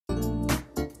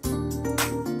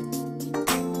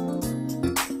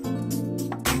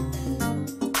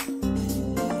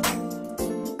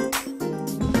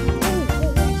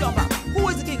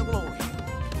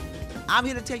I'm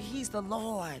here to tell you, he's the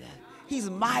Lord. He's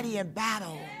mighty in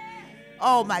battle.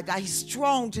 Oh my God, he's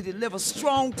strong to deliver,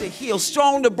 strong to heal,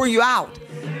 strong to bring you out.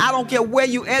 I don't care where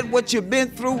you at, what you've been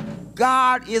through.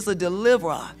 God is a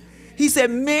deliverer. He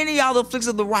said, many are the afflictions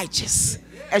of the righteous.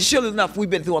 And surely enough, we've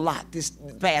been through a lot this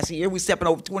past year. We're stepping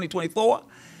over 2024.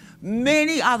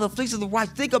 Many are the afflictions of the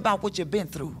righteous. Think about what you've been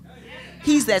through.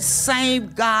 He's that same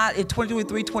God in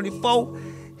 2023, 24.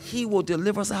 He will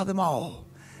deliver us out of them all.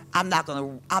 I'm not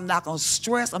gonna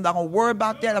stress. I'm not gonna worry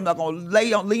about that. I'm not gonna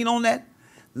lean on that.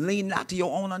 Lean not to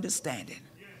your own understanding.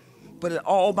 But in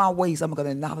all my ways, I'm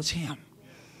gonna acknowledge him.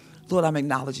 Lord, I'm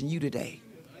acknowledging you today.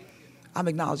 I'm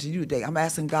acknowledging you today. I'm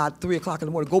asking God 3 o'clock in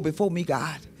the morning, go before me,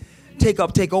 God. Take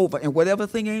up, take over. And whatever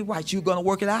thing ain't right, you're gonna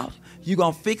work it out. You're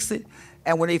gonna fix it.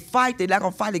 And when they fight, they're not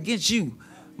gonna fight against you,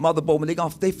 Mother Bowman.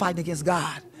 They fighting against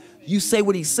God. You say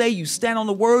what he say. You stand on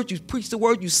the word. You preach the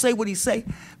word. You say what he say.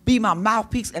 Be my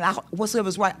mouthpiece, and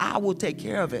whatsoever's right, I will take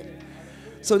care of it.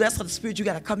 So that's how the spirit you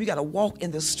got to come. You got to walk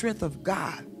in the strength of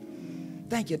God.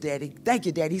 Thank you, Daddy. Thank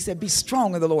you, Daddy. He said, be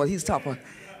strong in the Lord. He's tougher.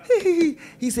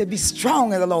 He said, be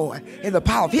strong in the Lord, in the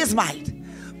power of his might.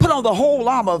 Put on the whole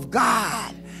armor of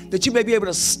God, that you may be able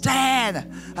to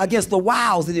stand against the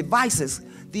wiles, the devices,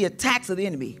 the attacks of the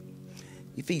enemy.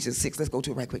 Ephesians 6. Let's go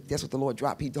to it right quick. That's what the Lord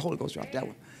dropped. The Holy Ghost dropped that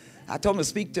one. I told him to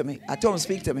speak to me. I told him to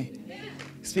speak to me.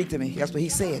 Speak to me. That's what he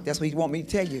said. That's what he want me to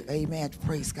tell you. Amen.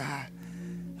 Praise God.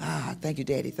 Thank you,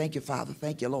 Daddy. Thank you, Father.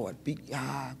 Thank you, Lord.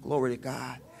 Glory to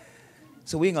God.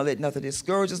 So we ain't going to let nothing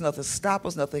discourage us, nothing stop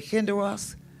us, nothing hinder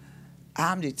us.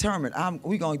 I'm determined.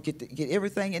 We're going to get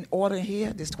everything in order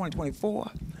here, this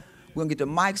 2024. We're going to get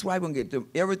the mics right. We're going to get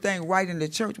everything right in the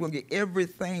church. We're going to get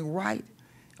everything right.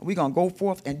 We're going to go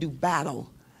forth and do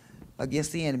battle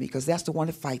against the enemy, because that's the one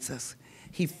that fights us.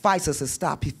 He fights us to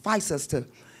stop. He fights us to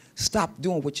stop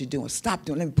doing what you're doing. Stop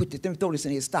doing. Let me throw this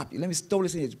in here. Stop you. Let me throw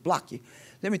this in here. Block you.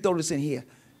 Let me throw this in here.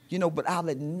 You know, but I'll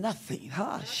let nothing,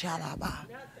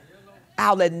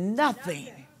 I'll let nothing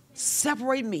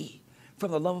separate me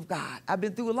from the love of God. I've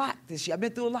been through a lot this year. I've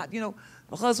been through a lot. You know,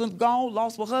 my husband's gone,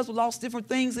 lost my husband, lost different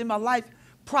things in my life.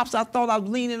 Props I thought I was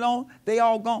leaning on, they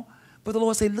all gone. But the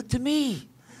Lord said, look to me.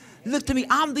 Look to me.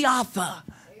 I'm the author.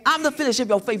 I'm the finisher of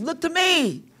your faith. Look to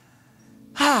me.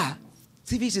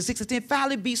 Ephesians 6:10.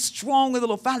 Finally, be strong in the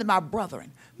Lord. Finally, my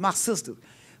brethren, my sisters,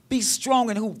 be strong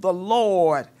in who? The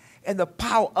Lord, and the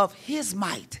power of his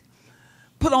might.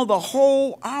 Put on the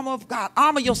whole armor of God.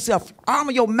 Armor yourself.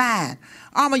 Armor your mind.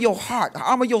 Armor your heart.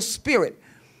 Armor your spirit.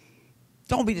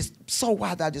 Don't be so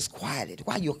why thou disquieted.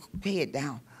 Why your head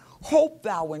down? Hope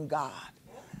thou in God.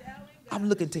 I'm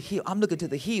looking to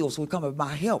the hills will come of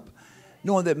my help,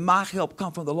 knowing that my help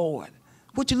come from the Lord.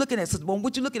 What you looking at, Sister Bowman?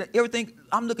 What you looking at? Everything.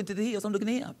 I'm looking to the hills. I'm looking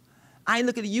at him. I ain't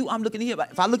looking at you. I'm looking at him.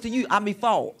 If I look to you, I may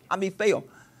fall. I may fail.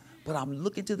 But I'm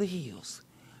looking to the hills.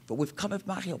 For we've come of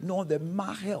my help, knowing that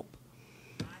my help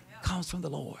comes from the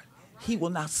Lord. He will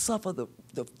not suffer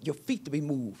your feet to be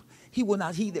moved. He will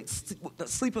not, he that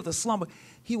sleepeth the slumber,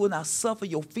 he will not suffer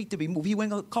your feet to be moved. He ain't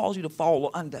going to cause you to fall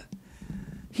or under.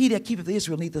 He that keepeth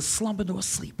Israel neither slumber nor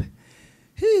sleep.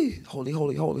 Holy,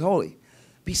 holy, holy, holy.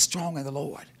 Be strong in the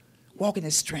Lord. Walk in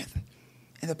his strength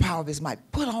and the power of his might.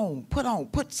 Put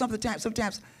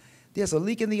sometimes there's a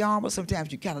leak in the armor.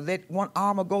 Sometimes you kind of let one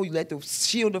armor go. You let the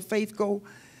shield of faith go,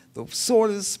 the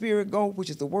sword of the Spirit go, which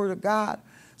is the word of God.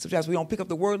 Sometimes we don't pick up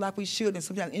the word like we should, and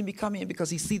sometimes the enemy come in because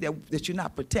he see that you're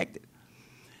not protected.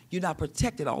 You're not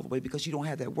protected all the way because you don't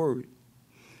have that word.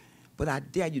 But I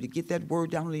dare you to get that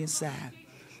word down on the inside.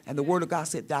 And the word of God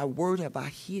said, thy word have I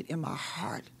hid in my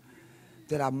heart,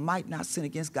 that I might not sin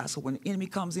against God. So when the enemy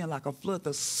comes in like a flood,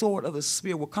 the sword of the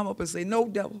Spirit will come up and say, no,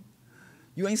 devil,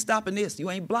 you ain't stopping this. You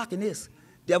ain't blocking this.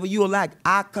 Devil, you are like,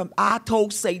 I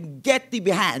told Satan, get thee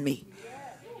behind me.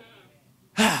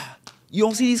 You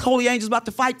don't see these holy angels about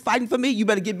to fighting for me? You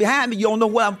better get behind me. You don't know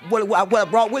what I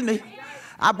brought with me.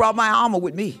 I brought my armor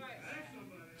with me.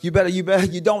 You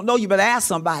don't know, you better ask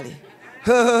somebody.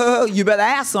 You better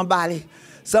ask somebody.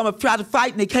 Some have tried to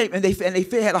fight and they came and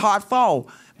they had a hard fall.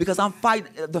 Because I'm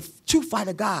fighting the true fight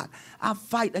of God. I'm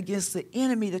fighting against the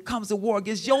enemy that comes to war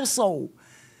against your soul.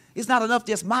 It's not enough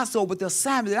just my soul, but the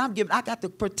assignment that I'm giving. I got to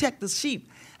protect the sheep.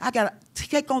 I got to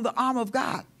take on the armor of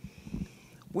God.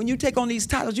 When you take on these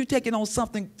titles, you're taking on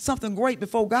something great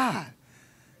before God.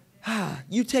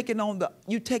 You taking on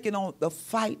the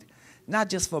fight, not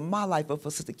just for my life, but for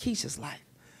Sister Keisha's life,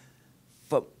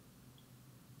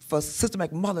 for Sister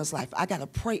McMullen's life. I got to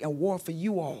pray and war for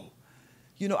you all.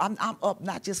 You know, I'm up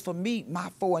not just for me,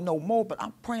 my four and no more, but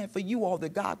I'm praying for you all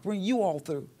that God bring you all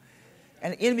through.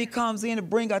 And the enemy comes in to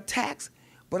bring attacks,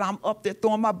 but I'm up there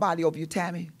throwing my body over you,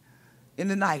 Tammy. in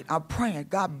the night. I'm praying.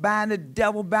 God, bind the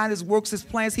devil, bind his works, his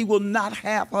plans. He will not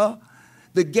have her.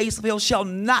 The gates of hell shall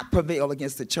not prevail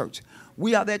against the church.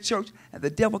 We are that church, and the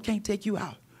devil can't take you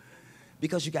out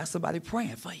because you got somebody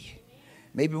praying for you.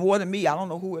 Maybe more than me. I don't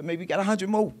know who. Maybe you got 100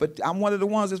 more, but I'm one of the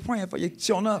ones that's praying for you,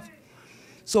 sure enough.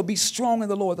 So be strong in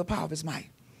the Lord, the power of his might.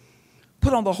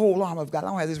 Put on the whole armor of God. I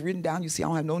don't have this written down. You see, I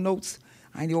don't have no notes.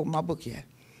 I ain't even opened my book yet.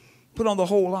 Put on the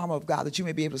whole armor of God that you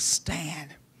may be able to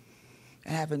stand.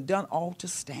 And having done all to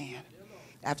stand.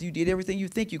 After you did everything you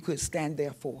think you could stand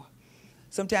there for.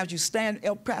 Sometimes you stand,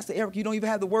 Pastor Eric, you don't even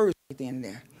have the words right then and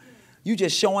there. You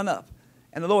just showing up.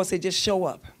 And the Lord said, just show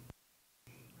up.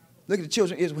 Look at the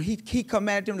children of Israel. He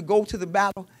commanded them to go to the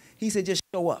battle. He said, just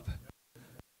show up.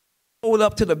 Showed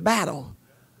up to the battle.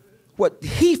 What?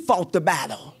 He fought the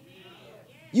battle.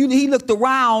 He looked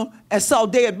around and saw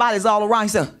dead bodies all around. He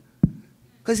said,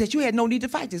 because he said, you had no need to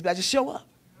fight this battle. Just show up.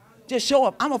 Just show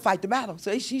up. I'm going to fight the battle.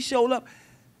 So she showed up.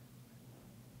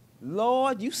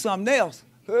 Lord, you something else.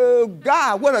 Oh,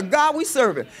 God, what a God we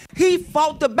serving. He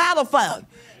fought the battle for you.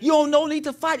 You don't no need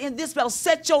to fight in this battle.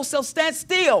 Set yourself, stand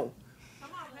still,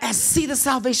 and see the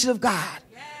salvation of God.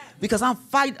 Because I'm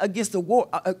fighting against the war.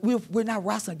 We're not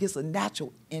wrestling against a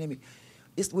natural enemy.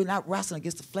 We're not wrestling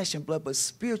against the flesh and blood, but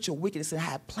spiritual wickedness in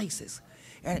high places.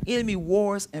 And the enemy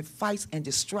wars and fights and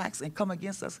distracts and come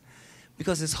against us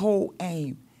because his whole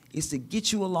aim is to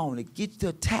get you alone, to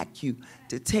attack you,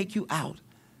 to take you out.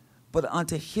 But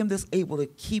unto him that's able to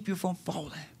keep you from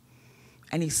falling.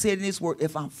 And he said in his word,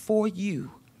 if I'm for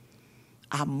you,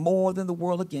 I'm more than the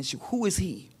world against you. Who is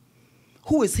he?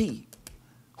 Who is he?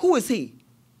 Who is he?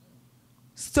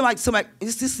 Somebody,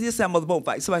 this is that mother boat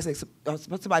fight. Somebody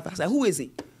say, who is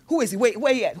he? Who is he? Wait,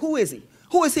 where he at? Who is he?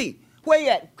 Who is he? Where he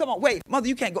at? Come on, wait, mother,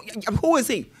 you can't go. Who is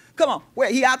he? Come on,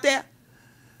 where he out there?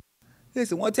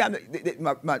 Listen, one time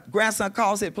my grandson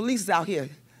called and said, police is out here,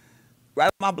 right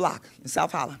on my block in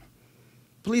South Holland.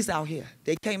 Police out here.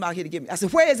 They came out here to get me. I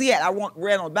said, where is he at? I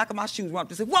ran on the back of my shoes. Run up.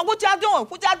 They said, what y'all doing?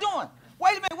 What y'all doing?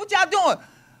 Wait a minute, what y'all doing?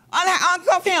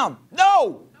 Uncuff him.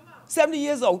 No. 70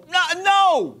 years old.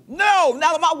 No,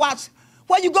 not on my watch.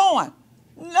 Where you going?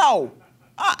 No.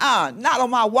 Not on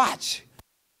my watch.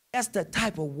 That's the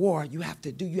type of war you have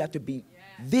to do. You have to be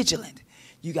vigilant.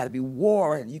 You got to be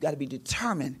warring. You got to be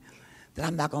determined that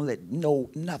I'm not going to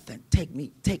let nothing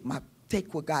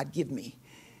take what God give me.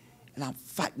 And I'm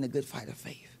fighting the good fight of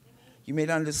faith. You may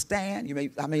not understand.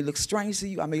 I may look strange to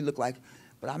you. I may look like,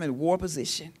 but I'm in war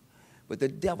position. But the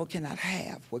devil cannot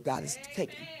have what God has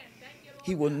taken.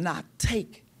 He will not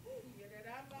take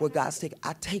what God's taken.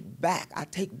 I take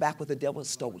back what the devil has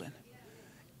stolen.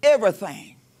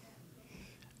 Everything.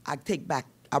 I take back.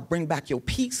 I bring back your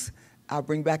peace. I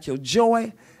bring back your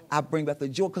joy. I bring back the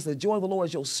joy, because the joy of the Lord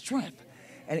is your strength.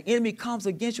 And the enemy comes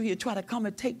against you. He'll try to come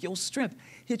and take your strength.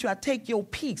 He'll try to take your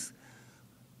peace.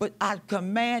 But I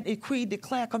command, decree,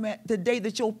 declare, command today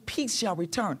that your peace shall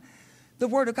return. The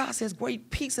word of God says, great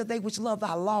peace are they which love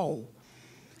thy law,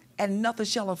 and nothing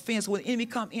shall offend. So when the enemy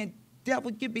come in,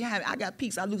 devil, get behind me. I got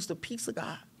peace. I lose the peace of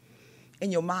God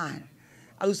in your mind.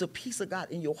 I lose the peace of God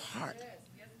in your heart.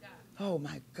 Oh,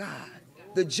 my God.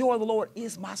 The joy of the Lord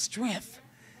is my strength.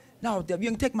 No, devil, you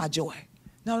can take my joy.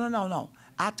 No.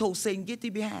 I told Satan, get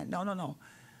thee behind. No.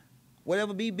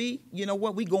 Whatever be, you know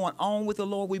what? We going on with the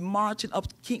Lord. We marching up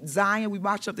Zion. We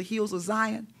marching up the hills of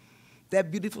Zion,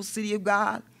 that beautiful city of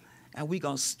God. And we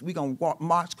gonna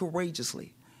march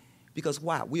courageously. Because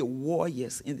why? We are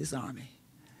warriors in this army.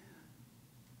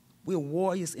 We're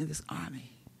warriors in this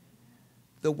army.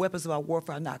 The weapons of our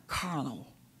warfare are not carnal.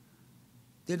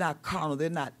 They're not carnal. They're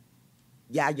not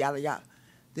yada.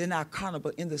 They're not carnal,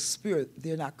 but in the spirit,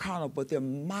 they're not carnal, but they're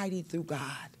mighty through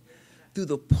God, through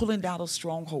the pulling down of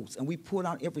strongholds. And we pull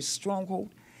down every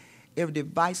stronghold, every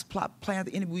device, plot, plan of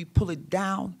the enemy. We pull it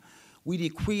down. We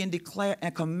decree and declare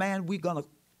and command we're going to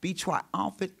be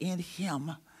triumphant in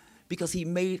him, because he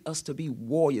made us to be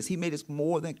warriors. He made us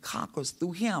more than conquerors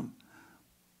through him.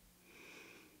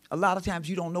 A lot of times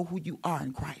you don't know who you are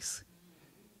in Christ.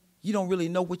 You don't really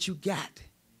know what you got.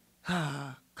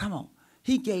 Come on.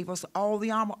 He gave us all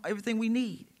the armor, everything we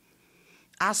need.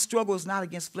 Our struggle is not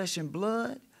against flesh and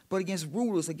blood, but against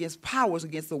rulers, against powers,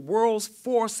 against the world's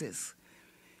forces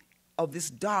of this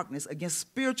darkness, against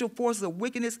spiritual forces of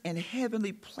wickedness in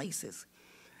heavenly places.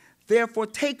 Therefore,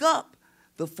 take up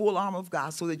the full armor of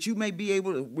God, so that you may be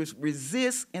able to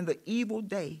resist in the evil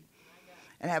day,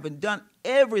 and having done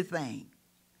everything,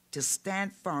 to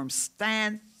stand firm.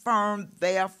 Stand firm,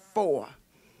 therefore.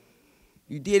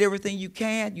 You did everything you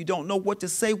can. You don't know what to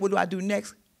say. What do I do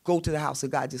next? Go to the house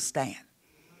of God. Just stand.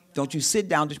 Don't you sit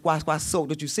down.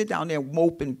 Don't you sit down there and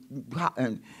mope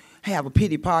and have a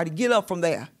pity party. Get up from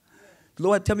there.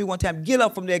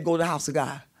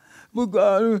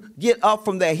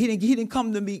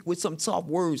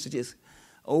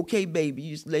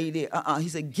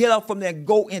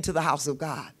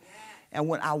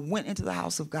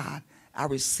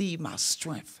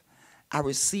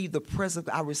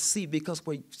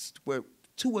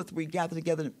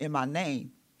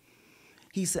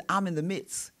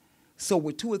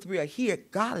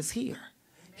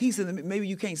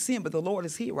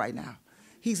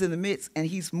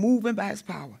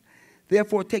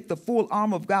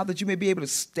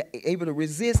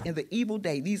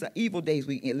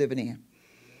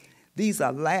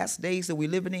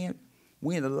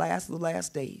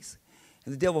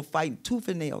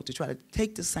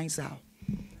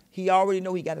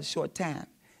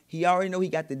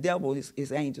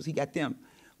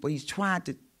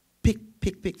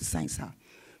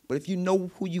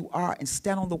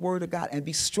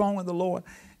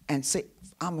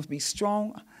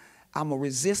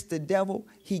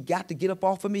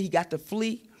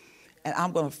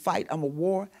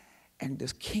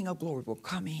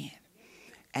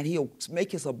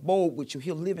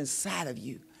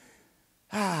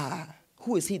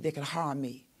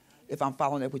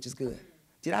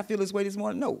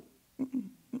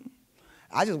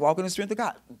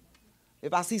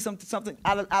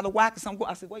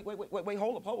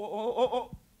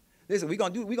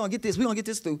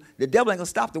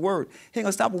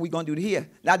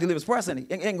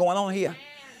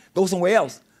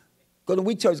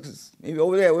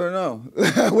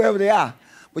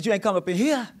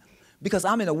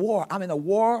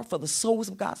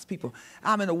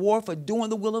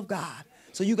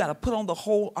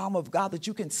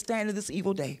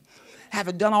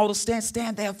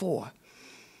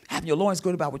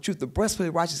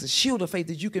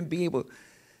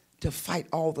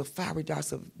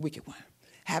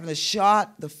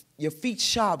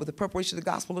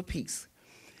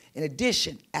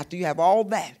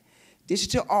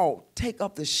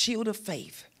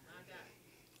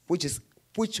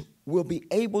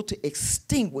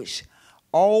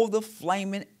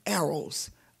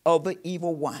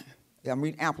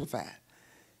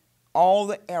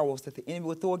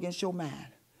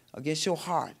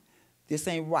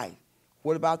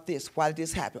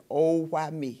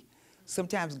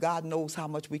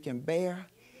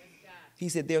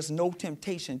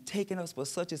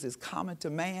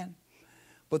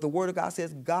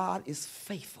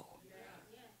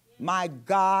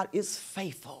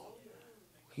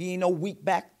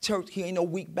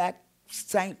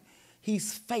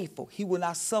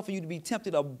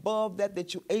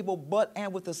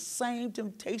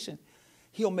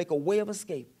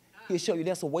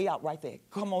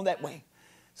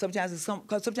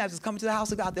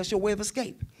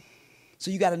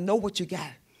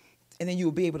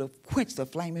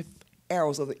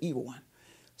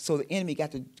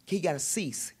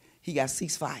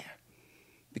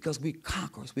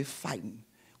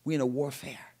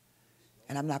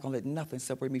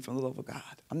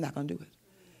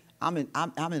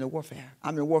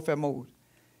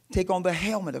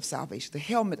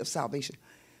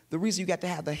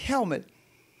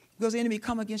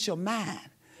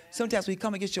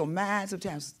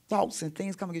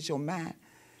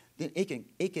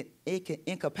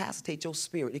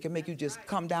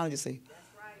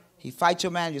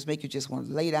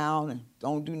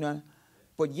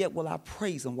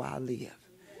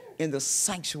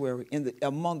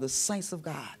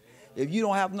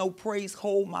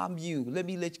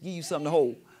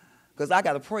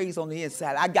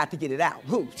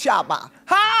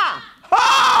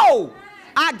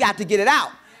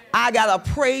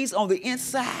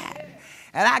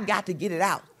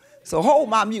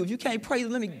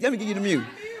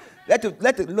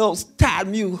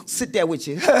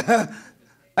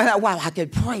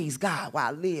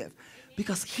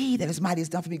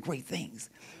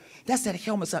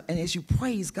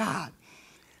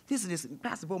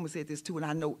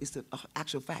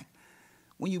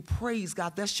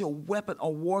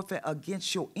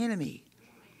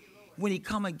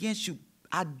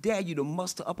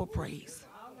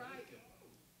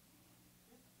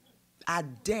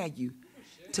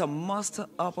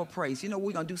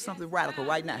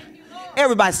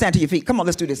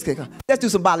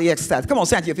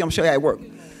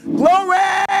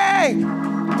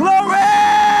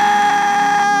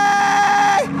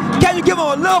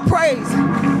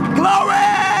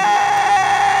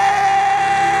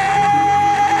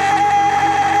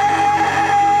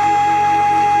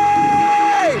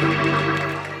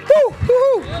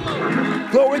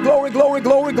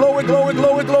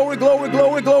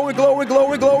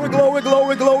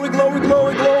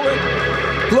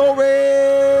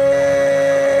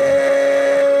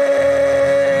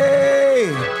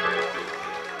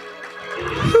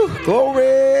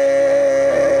 Glory.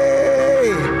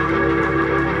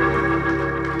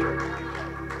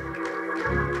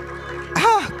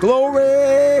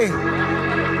 Glory.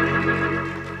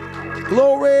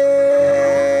 Glory.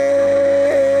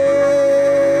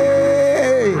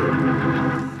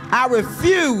 I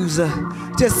refuse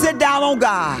to sit down on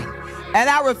God. And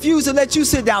I refuse to let you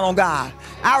sit down on God.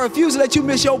 I refuse to let you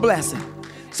miss your blessing.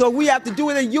 So we have to do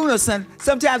it in unison.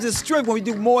 Sometimes it's strength when we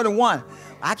do more than one.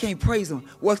 I can't praise him.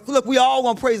 Well, look, we all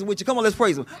gonna praise him with you. Come on, let's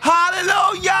praise him.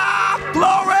 Hallelujah!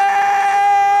 Glory!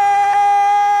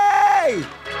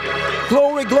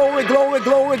 Glory, glory, glory,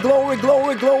 glory, glory,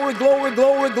 glory, glory, glory,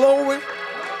 glory, glory.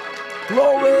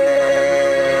 Glory.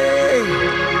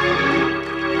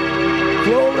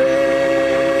 Glory.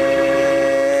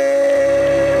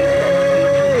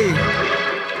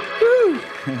 Woo.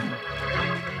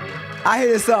 I hear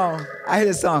this song. I hear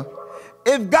this song.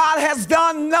 If God has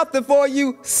done nothing for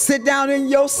you, sit down in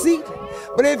your seat.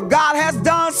 But if God has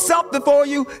done something for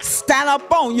you, stand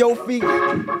up on your feet.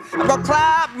 I'm gonna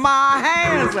clap my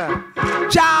hands,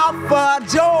 shout for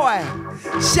joy,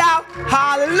 shout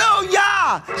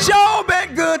hallelujah. Sure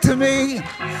been good to me.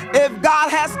 If God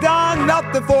has done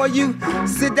nothing for you,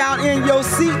 sit down in your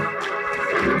seat.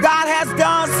 God has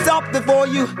done something for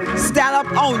you, stand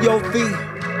up on your feet.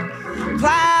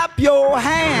 Clap your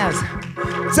hands,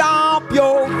 stomp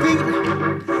your feet,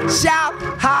 shout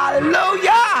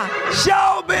hallelujah.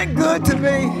 Sure been good to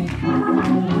me.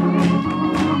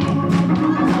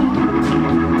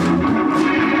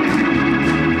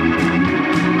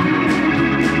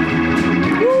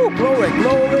 Woo, glory,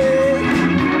 glory.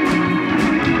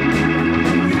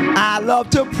 I love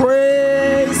to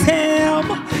praise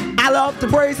him. I love to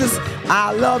praise his.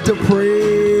 I love to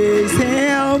praise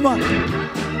him.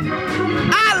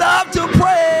 I love to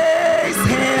praise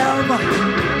him.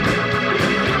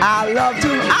 I love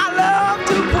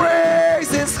to praise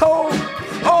his whole.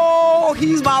 Oh,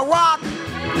 he's my rock,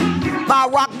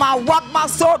 my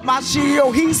sword, my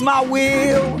shield. He's my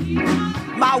will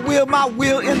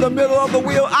in the middle of the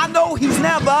wheel. I know he's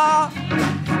never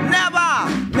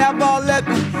let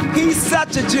me. He's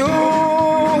such a jewel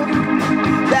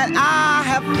that I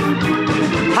have.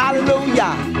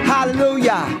 Hallelujah,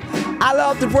 hallelujah. I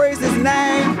love to praise his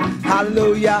name.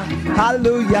 Hallelujah,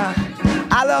 hallelujah.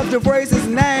 I love to praise his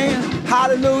name.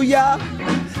 Hallelujah,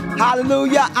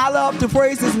 hallelujah. I love to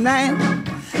praise his name.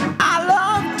 I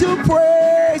love to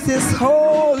praise his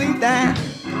holy name.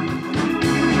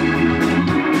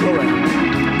 Glory.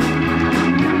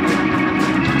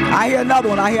 I hear another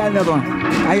one.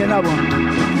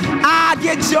 I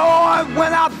get joy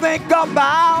when I think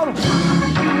about.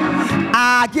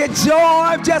 I get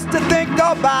joy just to think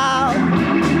about.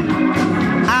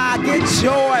 I get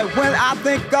joy when I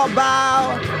think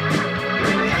about.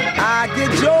 I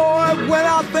get joy when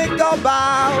I think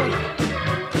about.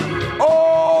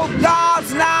 Oh,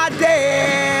 God's not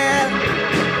dead.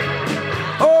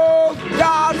 Oh,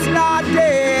 God's not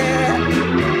dead.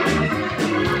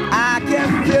 I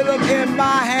can feel him in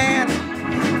my hand,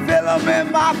 feel him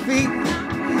in my feet,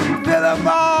 feel him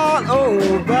all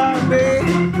over me.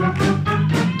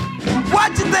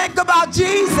 What you think about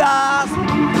Jesus?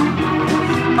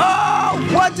 Oh,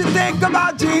 what you think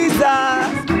about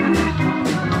Jesus?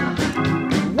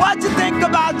 What you think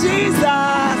about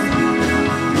Jesus?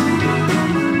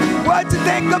 What you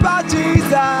think about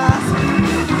Jesus?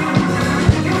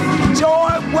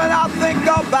 Joy when I think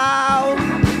about.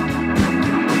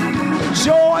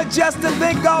 Joy just to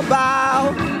think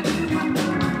about.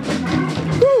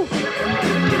 Woo.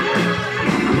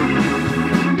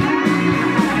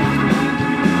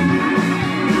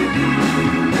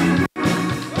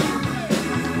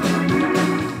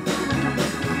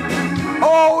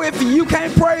 Oh, if you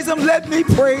can't praise him, let me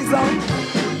praise him.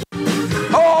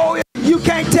 Oh, if you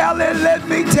can't tell it, let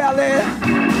me tell it.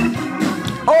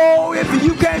 Oh, if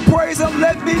you can't praise him,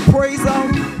 let me praise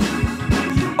him.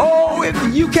 Oh, if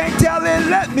you can't tell it,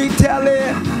 let me tell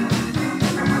it.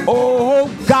 Oh,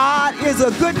 God is a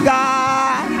good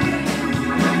God.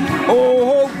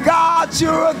 Oh, God,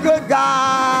 you're a good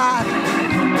God.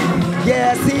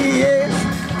 Yes, he is.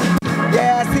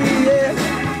 Yes, he is.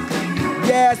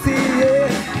 Yes, he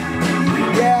is.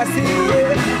 Yes, he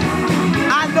is.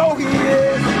 I know he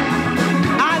is.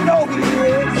 I know he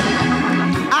is.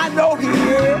 I know he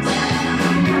is.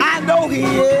 I know he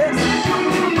is.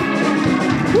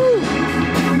 Woo.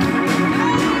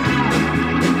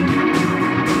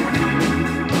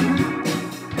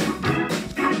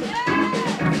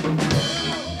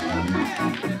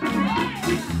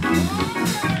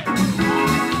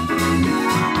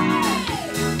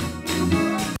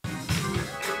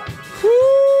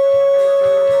 Woo.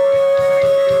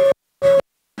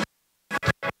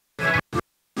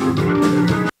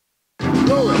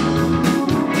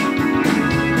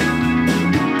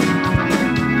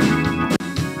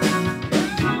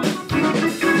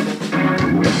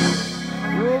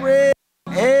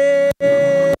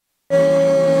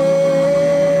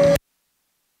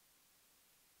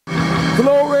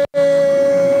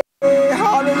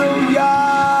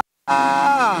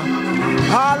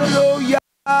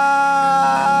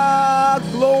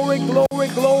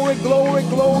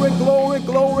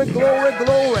 glory, glory,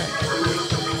 glory.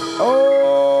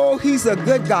 Oh, he's a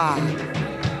good God.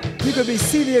 You can be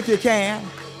seated if you can.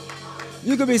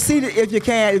 You can be seated if you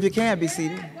can be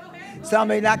seated. Some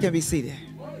may not can be seated.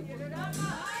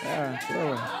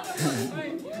 Glory.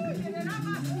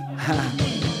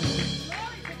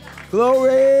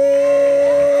 Glory.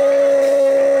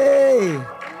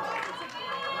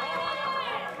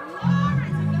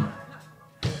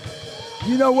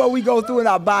 You know what we go through in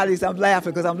our bodies? I'm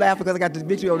laughing because I got the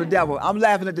victory over the devil. I'm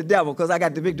laughing at the devil because I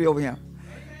got the victory over him.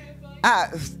 I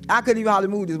couldn't even hardly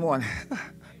move this morning.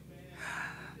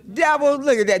 Devil,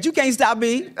 look at that. You can't stop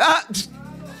me.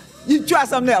 You try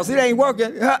something else. It ain't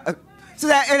working. So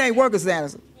that it ain't working,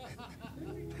 Sanderson.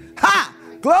 Ha!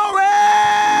 Glory!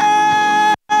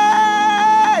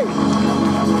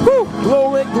 Woo!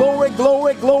 Glory, glory,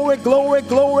 glory, glory, glory,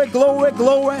 glory, glory,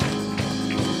 glory.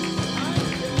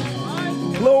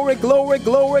 Glory, glory,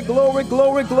 glory, glory,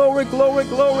 glory, glory, glory,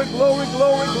 glory, glory,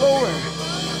 glory, glory.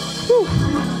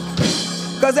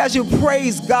 Because as you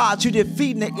praise God, you're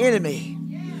defeating the enemy.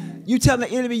 You tell the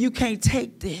enemy, you can't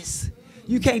take this.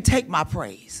 You can't take my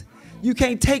praise. You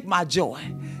can't take my joy.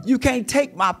 You can't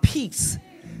take my peace.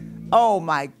 Oh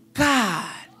my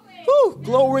God. Woo.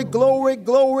 Glory, glory,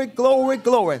 glory, glory,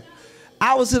 glory.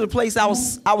 I was in a place I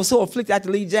was so afflicted I had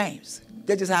to leave James.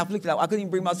 That's just how afflicted I was. I couldn't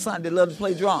even bring my son that loved to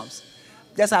play drums.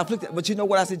 That's how afflicted. But you know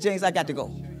what? I said, James, I got to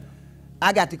go.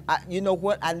 You know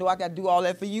what? I know I got to do all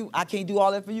that for you. I can't do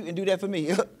all that for you and do that for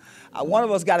me. One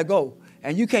of us got to go.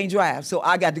 And you can't drive, so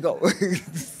I got to go.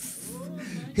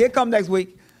 He'll come next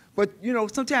week. But, you know,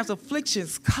 sometimes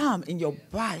afflictions come in your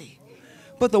body.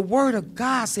 But the word of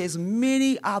God says,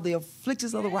 many are the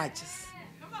afflictions of the righteous.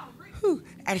 Whew.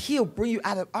 And he'll bring you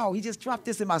out of, he just dropped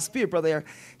this in my spirit, brother.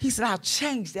 He said, I'll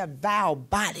change that vile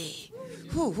body.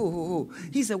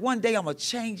 He said, one day I'm going to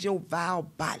change your vile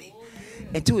body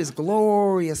into his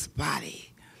glorious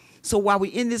body. So while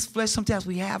we're in this flesh, sometimes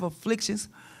we have afflictions,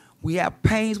 we have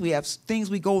pains, we have things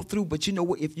we go through. But you know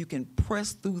what? If you can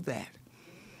press through that,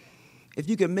 if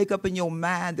you can make up in your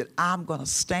mind that I'm going to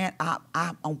stand,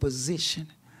 I'm on position.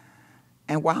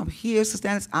 And while I'm here, Sister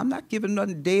Stannis, I'm not giving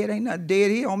nothing dead. Ain't nothing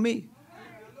dead here on me.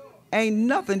 Ain't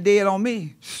nothing dead on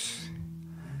me.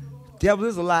 Devil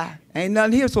is a lie. Ain't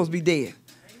nothing here supposed to be dead.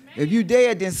 If you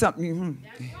dead, then something.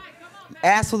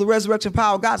 Ask for the resurrection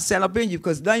power of God to stand up in you,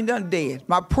 because there ain't nothing dead.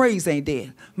 My praise ain't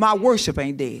dead. My worship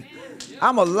ain't dead.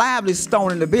 I'm a lively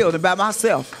stone in the building by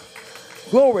myself.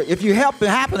 Glory. If you happen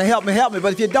to help me, help me.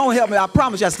 But if you don't help me, I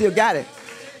promise you I still got it.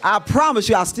 I promise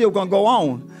you I still going to go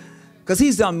on. Because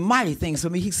he's done mighty things for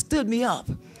me. He stood me up.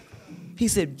 He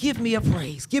said, give me a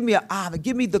praise. Give me an honor.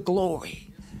 Give me the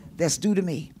glory that's due to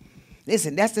me.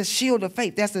 Listen, that's the shield of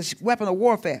faith. That's the weapon of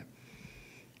warfare.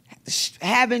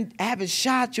 Having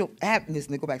shot your,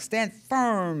 listen, go back. Stand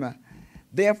firm.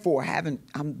 Therefore,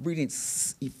 I'm reading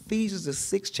Ephesians, the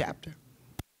 6th chapter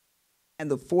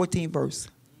and the 14th verse.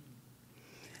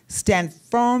 Stand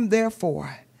firm,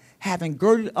 therefore, having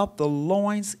girded up the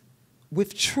loins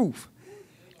with truth.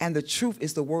 And the truth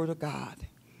is the word of God.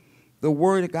 The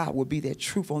word of God will be that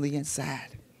truth on the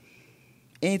inside.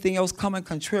 Anything else coming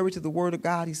contrary to the word of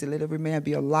God, he said, let every man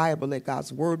be a liar, but let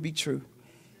God's word be true.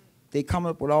 They come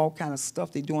up with all kind of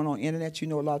stuff they doing on the internet. You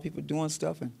know, a lot of people doing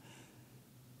stuff and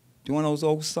doing those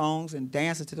old songs and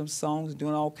dancing to them songs and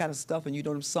doing all kind of stuff. And you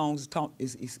know them songs is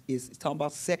talking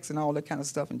about sex and all that kind of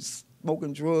stuff and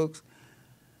smoking drugs.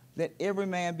 Let every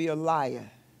man be a liar.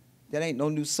 That ain't no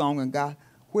new song in God.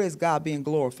 Where's God being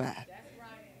glorified?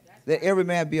 Let every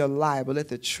man be a liar, but let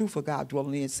the truth of God dwell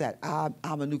on the inside.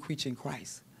 I'm a new creature in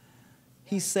Christ.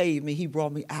 He saved me. He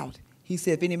brought me out. He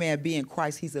said, if any man be in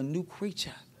Christ, he's a new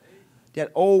creature.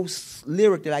 That old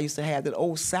lyric that I used to have, that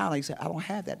old sound I used to have, I don't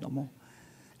have that no more.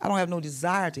 I don't have no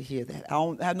desire to hear that. I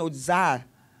don't have no desire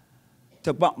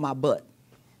to bump my butt.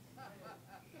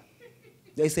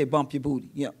 They say bump your booty.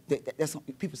 You know, that's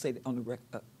people say that on the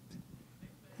record.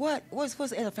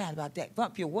 What's edifying about that?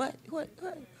 Bump your what? What?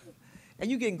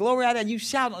 And you getting glory out of it, and you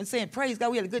shouting and saying, praise God,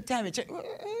 we had a good time in church.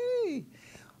 Hey.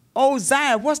 Oh,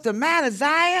 Zion, what's the matter,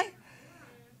 Zion?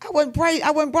 I wasn't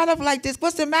brought up like this.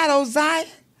 What's the matter, oh, Zion?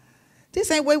 This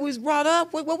ain't where we was brought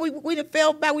up. We done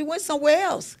fell back. We went somewhere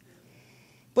else.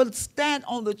 But stand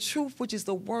on the truth, which is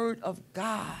the word of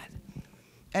God.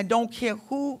 And don't care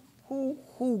who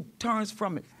turns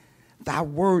from it. Thy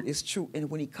word is true. And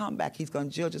when he come back, he's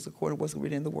going to judge us according to what's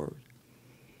written in the word.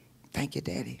 Thank you,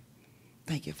 Daddy.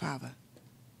 Thank you, Father.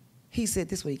 He said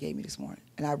this is what he gave me this morning.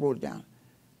 And I wrote it down.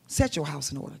 Set your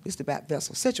house in order. This is the back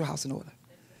vessel. Set your house in order.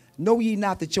 Know ye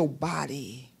not that your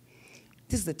body,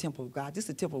 this is the temple of God. This is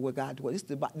the temple where God dwells.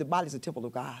 The body is the temple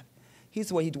of God.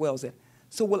 He's where he dwells at.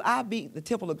 So will I be the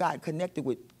temple of God connected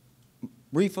with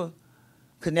reefer,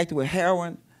 connected with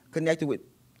heroin, connected with,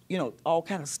 all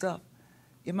kind of stuff?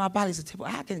 If my body's a temple,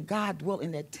 how can God dwell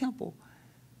in that temple?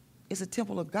 It's a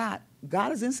temple of God.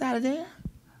 God is inside of there.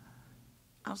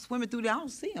 I'm swimming through there. I don't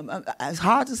see him. It's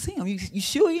hard to see him. You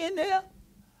sure you're in there?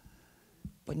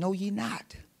 But know ye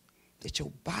not that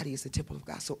your body is the temple of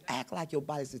God. So act like your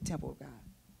body is the temple of God.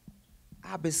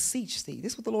 I beseech thee.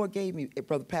 This is what the Lord gave me,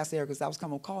 Brother Pastor Eric, because I was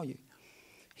coming to call you.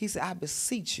 He said, I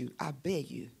beseech you, I beg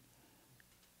you.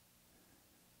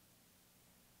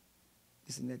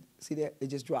 Listen, see that? It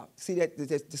just dropped. See that?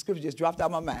 The scripture just dropped out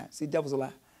of my mind. See, the devil's a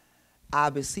lie. I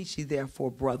beseech you, therefore,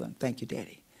 brethren. Thank you,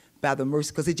 Daddy. By the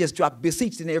mercy, because it just dropped.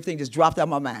 Beseech and everything just dropped out of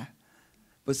my mind.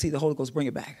 But see, the Holy Ghost, bring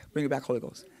it back. Bring it back, Holy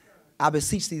Ghost. I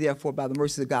beseech thee, therefore, by the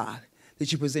mercy of God,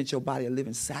 that you present your body a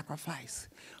living sacrifice,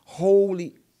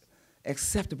 holy,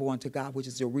 acceptable unto God, which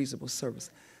is your reasonable service.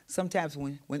 Sometimes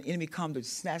when the enemy comes to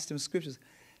snatch them scriptures,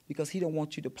 because he don't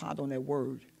want you to ponder on that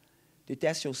word,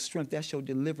 that's your strength, that's your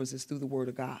deliverance, is through the word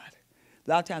of God. A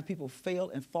lot of times people fail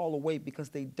and fall away because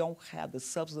they don't have the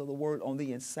substance of the word on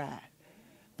the inside.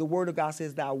 The word of God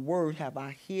says, thy word have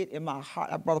I hid in my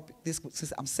heart. I brought up this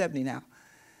since I'm 70 now.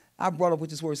 I brought up with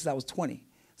this word since I was 20.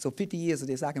 So 50 years of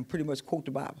this, I can pretty much quote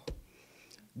the Bible.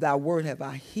 Thy word have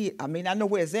I hid. I mean, I know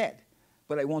where it's at,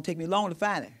 but it won't take me long to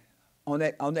find it on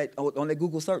that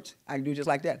Google search. I can do just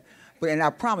like that. And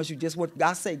I promise you, just what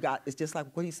God say, God, it's just like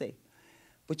what he say.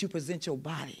 But you present your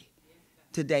body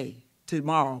today,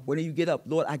 tomorrow, when you get up.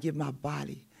 Lord, I give my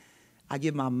body, I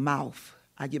give my mouth,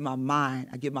 I give my mind,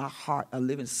 I give my heart a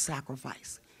living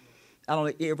sacrifice. I don't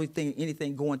let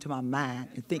anything go into my mind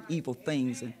and think evil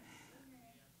things and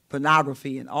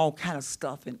pornography and all kind of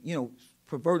stuff and,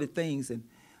 perverted things. And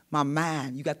my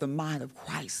mind, you got the mind of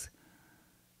Christ.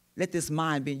 Let this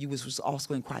mind be in you, which was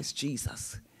also in Christ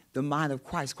Jesus. The mind of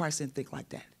Christ. Christ didn't think like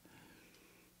that.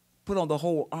 Put on the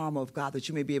whole armor of God that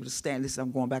you may be able to stand. Listen,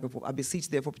 I'm going back and forth. I beseech,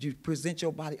 therefore, you present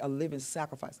your body a living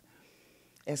sacrifice.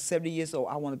 At 70 years old,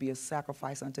 I want to be a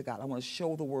sacrifice unto God. I want to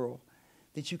show the world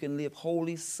that you can live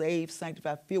holy, saved,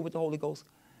 sanctified, filled with the Holy Ghost,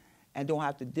 and don't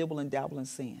have to dibble and dabble in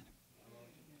sin.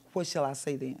 What shall I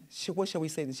say then? What shall we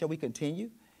say then? Shall we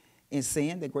continue in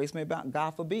sin that grace may abound?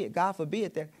 God forbid. God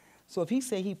forbid that. So if he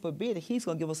say he forbid it, he's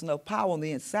going to give us enough power on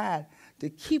the inside to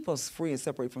keep us free and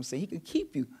separate from sin. He can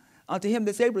keep you unto him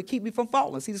that's able to keep me from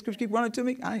falling. See the scripture keep running to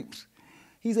me?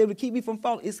 He's able to keep me from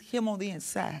falling. It's him on the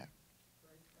inside.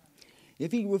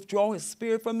 If he withdraw his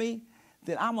spirit from me,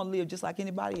 then I'm going to live just like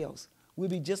anybody else. We'll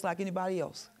be just like anybody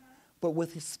else. But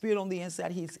with his spirit on the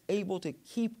inside, he's able to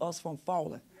keep us from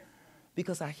falling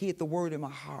because I hid the word in my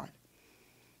heart.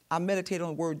 I meditate on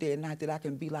the word day and night that I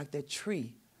can be like that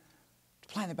tree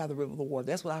planted by the river of the water.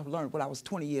 That's what I learned when I was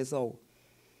 20 years old.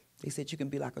 They said, you can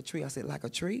be like a tree. I said, like a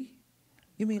tree?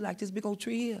 You mean like this big old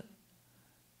tree here?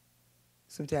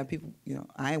 Sometimes people,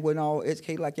 I ain't wasn't all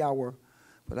educated like y'all were,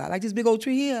 but I like this big old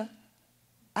tree here.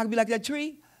 I can be like that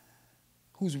tree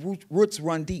whose roots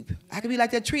run deep. I can be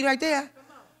like that tree right there.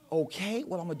 Okay,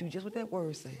 well, I'm going to do just what that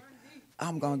word say.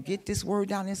 I'm going to get this word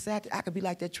down inside. I can be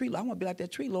like that tree. I want to be like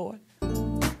that tree, Lord.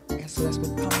 And so that's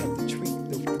what comes like the tree.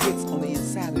 The roots on the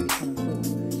inside of me coming forth.